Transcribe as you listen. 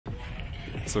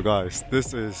So guys,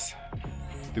 this is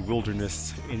the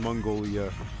wilderness in Mongolia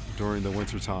during the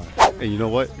winter time. And you know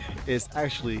what? It's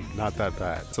actually not that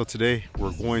bad. So today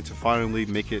we're going to finally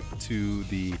make it to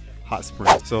the hot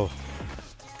springs. So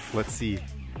let's see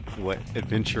what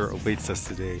adventure awaits us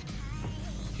today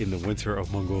in the winter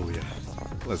of Mongolia.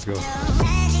 Let's go.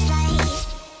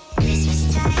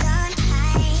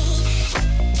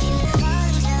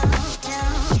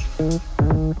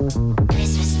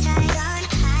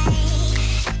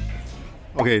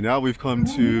 Okay, now we've come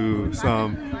to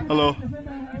some, hello,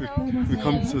 we've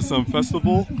come to some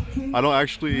festival. I don't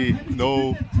actually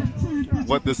know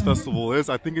what this festival is.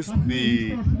 I think it's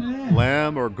the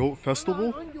lamb or goat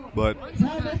festival, but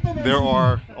there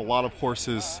are a lot of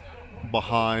horses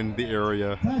behind the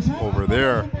area over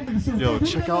there. Yo,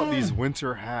 check out these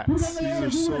winter hats. These are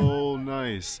so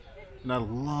nice. And I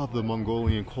love the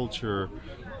Mongolian culture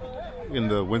in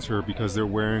the winter because they're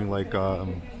wearing like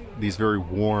these very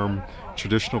warm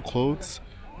traditional clothes,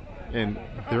 and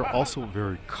they're also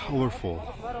very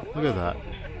colorful. Look at that.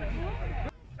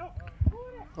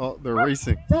 Oh, they're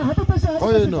racing.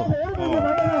 Oh, yeah, no. Oh.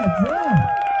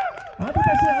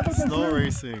 Snow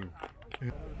racing.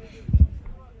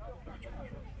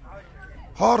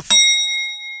 Horse.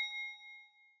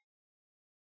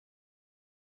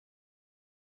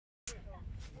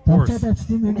 Horse.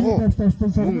 Oh.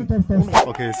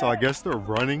 Okay, so I guess they're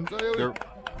running.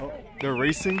 They're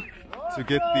racing to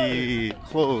get the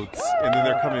clothes, and then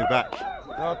they're coming back.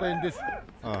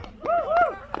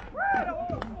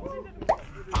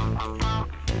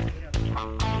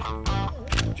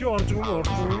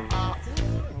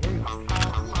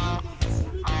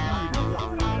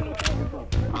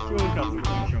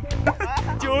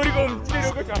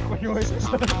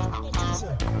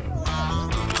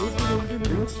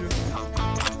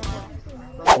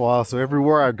 Wow, so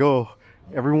everywhere I go,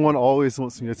 everyone always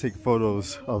wants me to take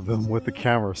photos of them with the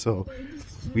camera. So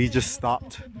we just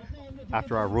stopped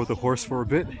after I rode the horse for a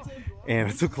bit, and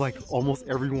I took like almost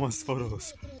everyone's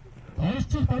photos.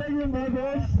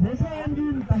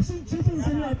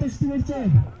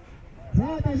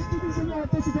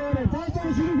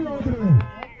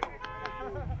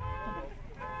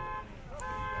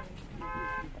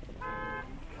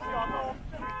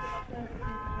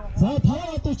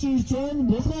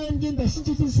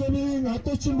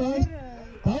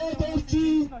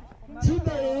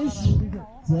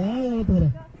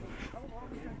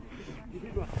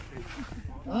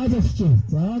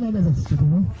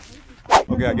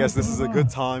 Okay, I guess this is a good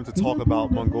time to talk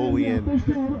about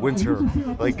Mongolian winter.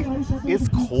 Like, it's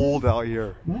cold out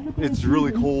here. It's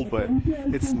really cold, but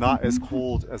it's not as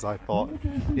cold as I thought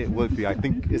it would be. I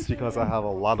think it's because I have a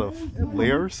lot of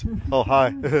layers. Oh, hi.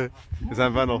 Is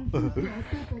that Veno?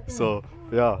 So,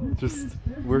 yeah,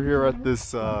 we're here at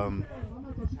this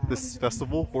this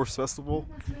festival, horse festival,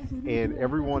 and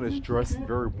everyone is dressed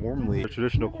very warmly.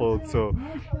 Traditional clothes, so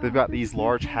they've got these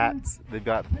large hats, they've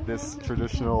got this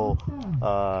traditional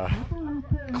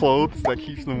clothes that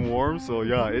keeps them warm. So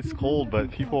yeah, it's cold,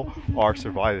 but people are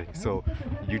surviving, so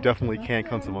you definitely can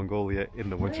come to Mongolia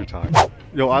in the winter time.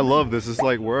 Yo, I love this. It's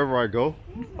like wherever I go,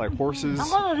 like horses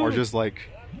are just like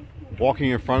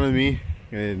walking in front of me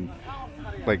and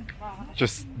like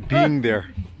just being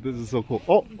there. This is so cool.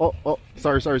 Oh,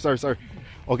 sorry.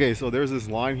 Okay, so there's this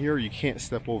line here. You can't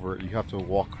step over it. You have to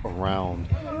walk around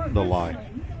the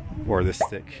line or the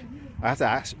stick. I have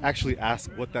to actually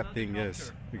ask what that thing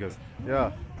is because,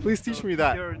 yeah, please teach me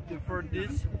that. For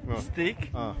this stick,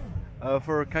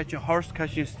 for catching horse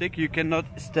catching stick, you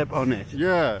cannot step on it.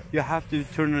 Yeah. You have to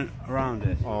turn it around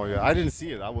it. Oh yeah, I didn't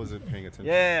see it. I wasn't paying attention.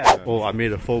 Yeah. Oh, I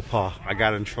made a faux pas. I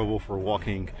got in trouble for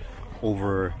walking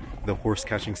over the horse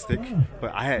catching stick,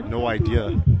 but I had no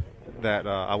idea that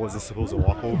I wasn't supposed to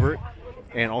walk over it,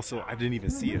 and also I didn't even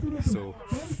see it. So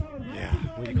yeah,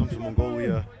 when you come to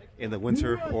Mongolia in the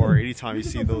winter or anytime you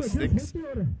see those sticks,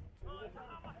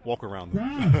 walk around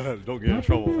them. Don't get in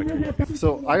trouble.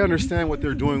 So I understand what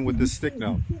they're doing with this stick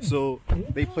now. So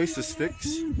they place the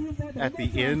sticks at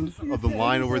the end of the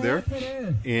line over there,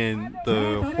 and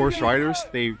the horse riders,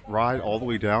 they ride all the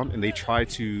way down and they try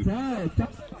to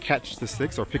catch the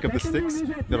sticks or pick up the sticks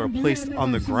that are placed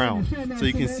on the ground. So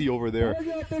you can see over there,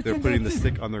 they're putting the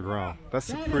stick on the ground.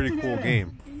 That's a pretty cool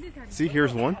game. See,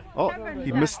 here's one. Oh,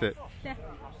 he missed it.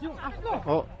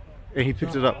 Oh, and he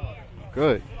picked it up.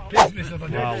 Good.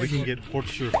 Wow, we can get pork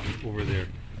over there.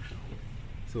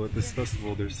 So at this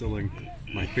festival, they're selling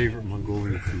my favorite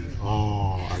Mongolian food.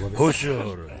 Oh, I love it.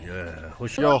 Yeah.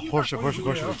 Yo, horse.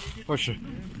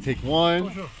 Take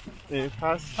one. And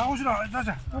pass.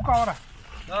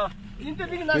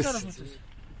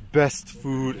 best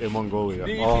food in Mongolia.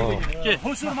 Oh.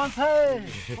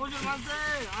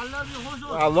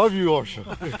 I love you, Osho.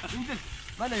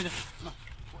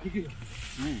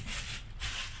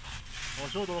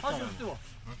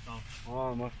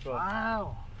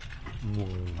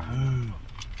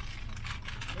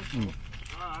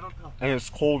 And it's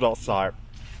cold outside.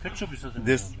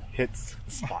 This hits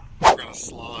the spot. We're gonna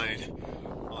slide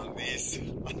on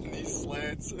these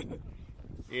sleds,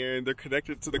 and they're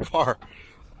connected to the car.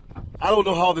 I don't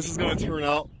know how this is gonna turn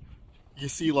out. You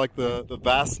see like the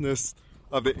vastness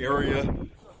of the area.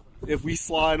 If we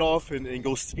slide off and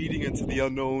go speeding into the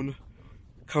unknown,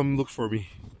 come look for me.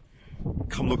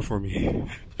 Come look for me.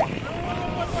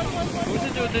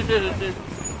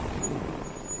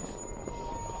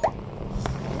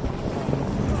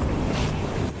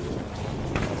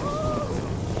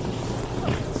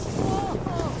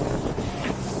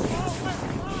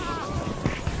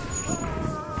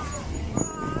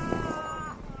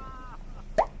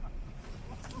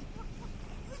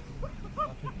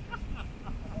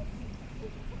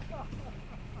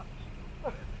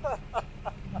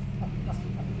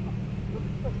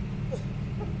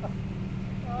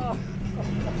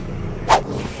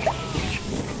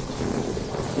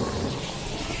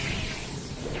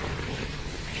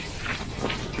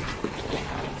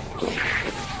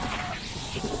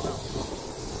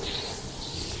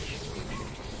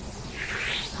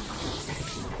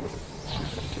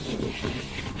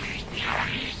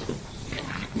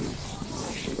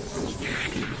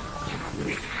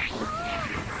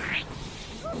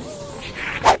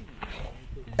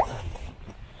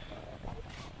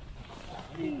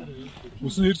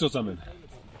 무슨 일 있었자면?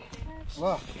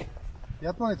 와,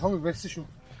 야빵에 담을 맥스슈.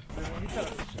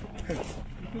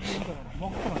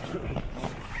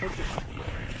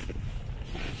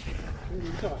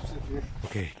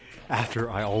 Okay,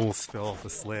 after I almost fell off the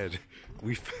sled,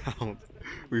 we found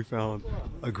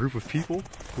a group of people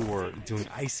who are doing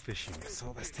ice fishing.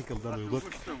 So let's take another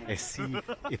look and see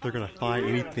if they're gonna find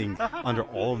anything under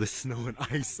all of the snow and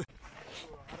ice.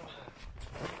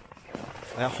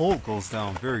 That hole goes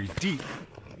down very deep.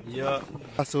 Yeah.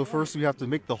 So first we have to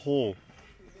make the hole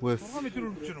with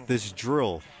this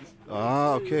drill.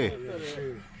 Ah, okay.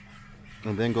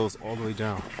 And then goes all the way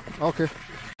down. Okay.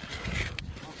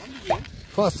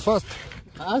 Fast. Fast?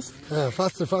 네,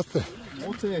 fast.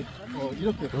 Okay.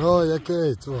 이렇게.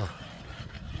 이렇게 좋아.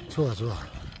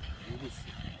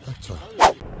 딱 좋아.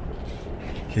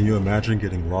 Can you imagine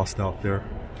getting lost out there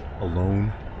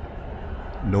alone?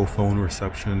 No phone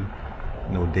reception,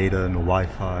 no data, no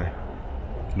Wi-Fi,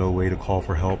 no way to call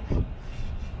for help.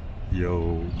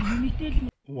 Yo.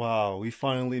 Wow, we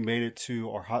finally made it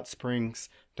to our hot springs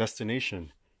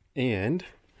destination. And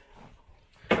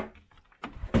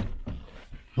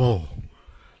whoa,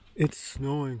 it's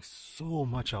snowing so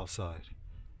much outside.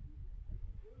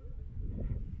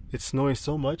 It's snowing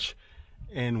so much,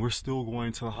 and we're still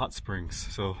going to the hot springs.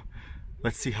 So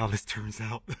let's see how this turns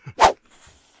out.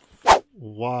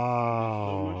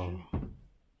 Wow.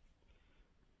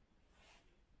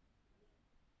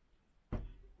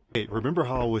 Hey, remember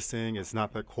how I was saying it's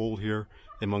not that cold here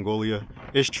in Mongolia?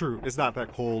 It's true, it's not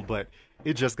that cold, but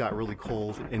it just got really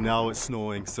cold and now it's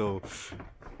snowing. So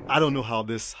I don't know how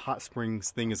this hot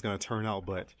springs thing is gonna turn out,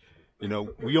 but you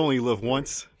know, we only live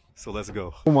once, so let's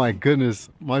go. Oh my goodness,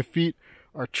 my feet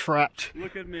are trapped.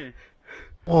 Look at me.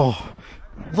 Oh,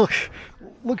 look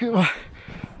at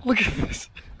this.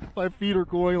 My feet are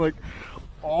going like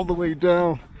all the way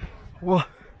down. Whoa.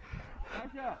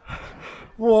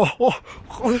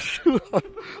 Oh, shoot.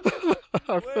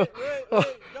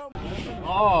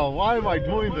 Oh, why am I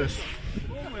doing this?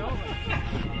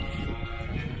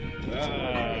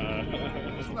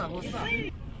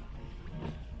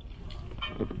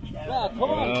 Yeah,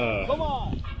 come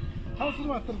on.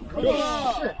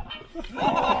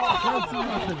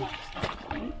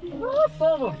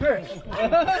 Son of a bitch.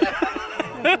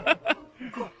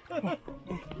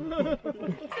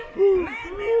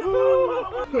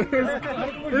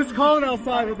 It's cold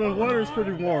outside, but the water is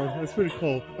pretty warm. It's pretty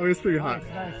cold. I mean, it's pretty hot.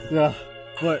 Yeah,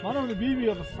 but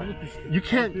you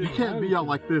can't be out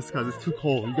like this because it's too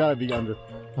cold. You gotta be under.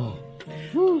 Oh.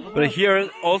 But here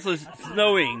also it's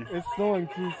snowing. It's snowing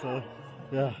too, so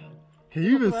yeah. Can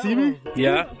you even see me?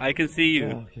 Yeah, I can see you.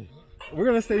 Oh, okay. We're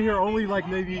gonna stay here only like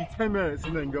maybe 10 minutes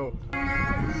and then go.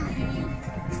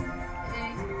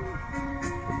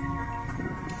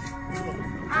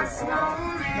 I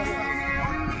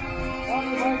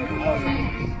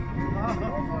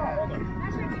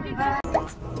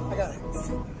got it.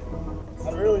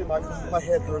 I'm really, my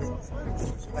head hurts.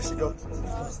 I should go.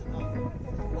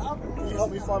 Can you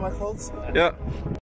help me find my clothes? Yeah.